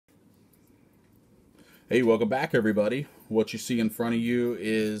Hey, welcome back, everybody. What you see in front of you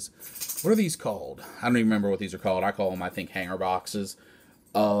is, what are these called? I don't even remember what these are called. I call them, I think, hanger boxes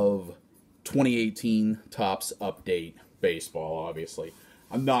of 2018 Topps Update Baseball, obviously.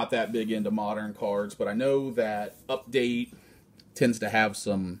 I'm not that big into modern cards, but I know that Update tends to have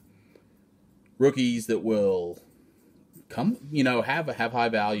some rookies that will have high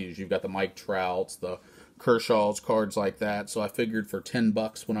values. You've got the Mike Trouts, the Kershaw's, cards like that. So I figured for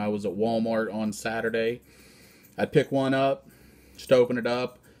 $10 when I was at Walmart on Saturday, I'd pick one up, just open it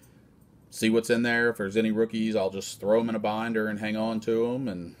up, see what's in there. If there's any rookies, I'll just throw them in a binder and hang on to them.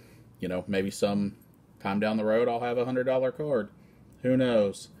 And, maybe some time down the road, I'll have a $100 card. Who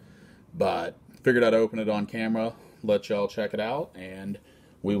knows? But figured I'd open it on camera, let y'all check it out, and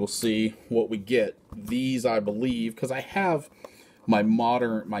we will see what we get. These, I believe, because I have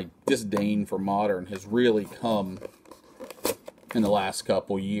my disdain for modern has really come in the last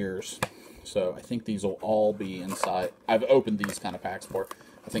couple years. So I think these will all be inside. I've opened these kind of packs before.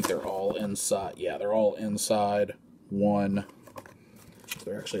 I think they're all inside. Yeah, they're all inside one.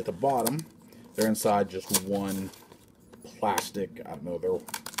 They're actually at the bottom. They're inside just one plastic. I don't know, they're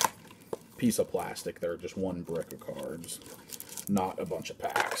piece of plastic. They're just one brick of cards, not a bunch of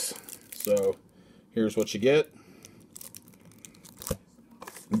packs. So here's what you get.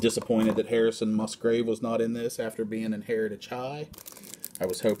 I'm disappointed that Harrison Musgrave was not in this after being in Heritage High. I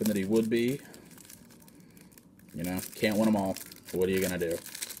was hoping that he would be. Can't win them all. What are you going to do?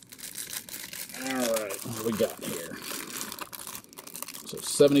 Alright, what do we got here? So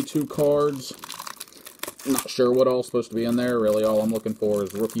 72 cards. Not sure what all's supposed to be in there. Really, all I'm looking for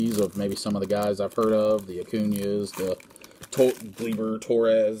is rookies of maybe some of the guys I've heard of. The Acuñas, the Gleyber,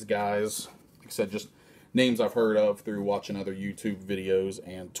 Torres guys. Like I said, just names I've heard of through watching other YouTube videos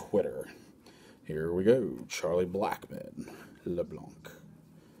and Twitter. Here we go. Charlie Blackmon, LeBlanc,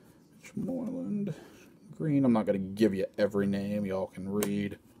 Moreland, Green. I'm not going to give you every name. Y'all can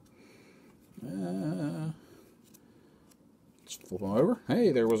read. Let's flip them over.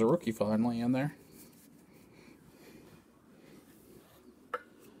 Hey, there was a rookie finally in there.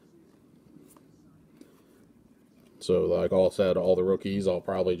 So, like all said, all the rookies, I'll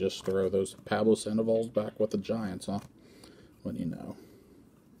probably just throw those Pablo Sandoval's back with the Giants, huh? What do you know?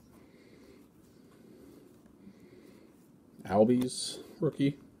 Albies,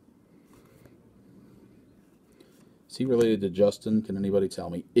 rookie. Is he related to Justin? Can anybody tell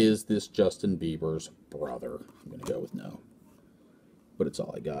me? Is this Justin Bieber's brother? I'm going to go with no. But it's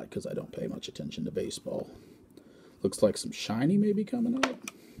all I got because I don't pay much attention to baseball. Looks like some shiny maybe coming up.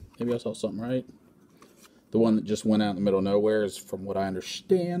 Maybe I saw something right. The one that just went out in the middle of nowhere is, from what I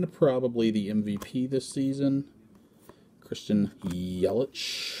understand, probably the MVP this season. Christian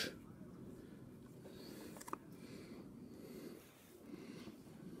Yelich.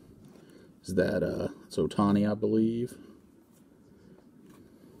 Is that, it's Ohtani, I believe.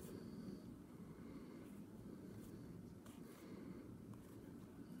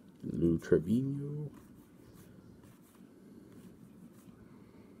 Lou Trevino.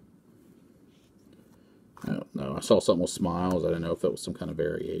 I don't know. I saw something with smiles. I didn't know if that was some kind of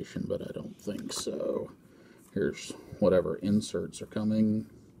variation, but I don't think so. Here's whatever inserts are coming.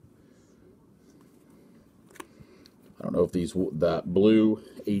 I don't know if that blue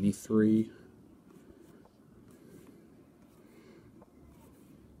 83.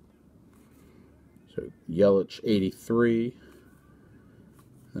 So Yelich 83.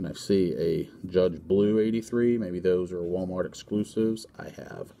 Then I see a Judge Blue 83. Maybe those are Walmart exclusives. I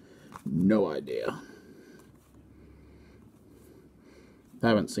have no idea. I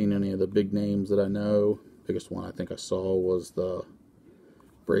haven't seen any of the big names that I know. Biggest one I think I saw was the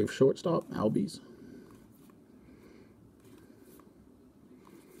Brave shortstop, Albies.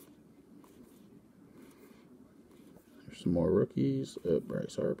 There's some more rookies.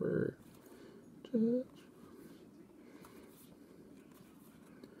 Bryce Harper. Judge.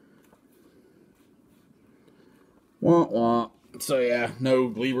 Wah, wah. So yeah,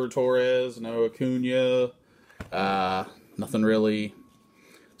 no Gleyber Torres, no Acuña. Nothing really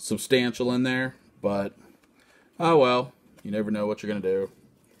substantial in there, but oh well, you never know what you're gonna do.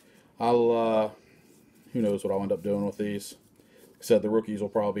 I'll who knows what I'll end up doing with these. Like I said, the rookies will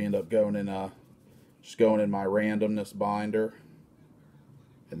probably end up going in just going in my randomness binder,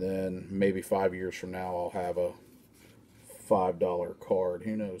 and then maybe 5 years from now I'll have a $5 card.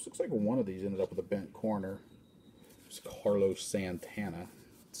 Who knows? Looks like one of these ended up with a bent corner. It's Carlos Santana.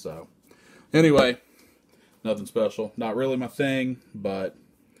 So anyway, nothing special. Not really my thing, but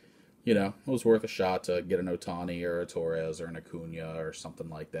it was worth a shot to get an Ohtani or a Torres or an Acuña or something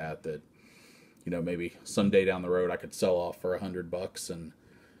like that maybe someday down the road I could sell off for $100 and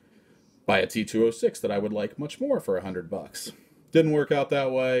buy a T206 that I would like much more for $100. Didn't work out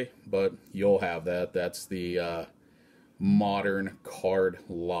that way, but you'll have that. That's the modern card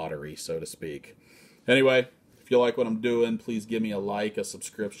lottery, so to speak. Anyway, if you like what I'm doing, please give me a like, a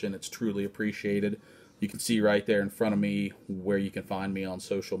subscription. It's truly appreciated. You can see right there in front of me where you can find me on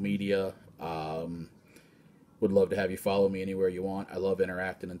social media. Would love to have you follow me anywhere you want. I love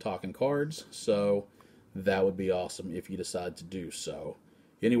interacting and talking cards, so that would be awesome if you decide to do so.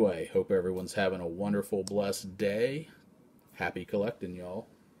 Anyway, hope everyone's having a wonderful, blessed day. Happy collecting, y'all.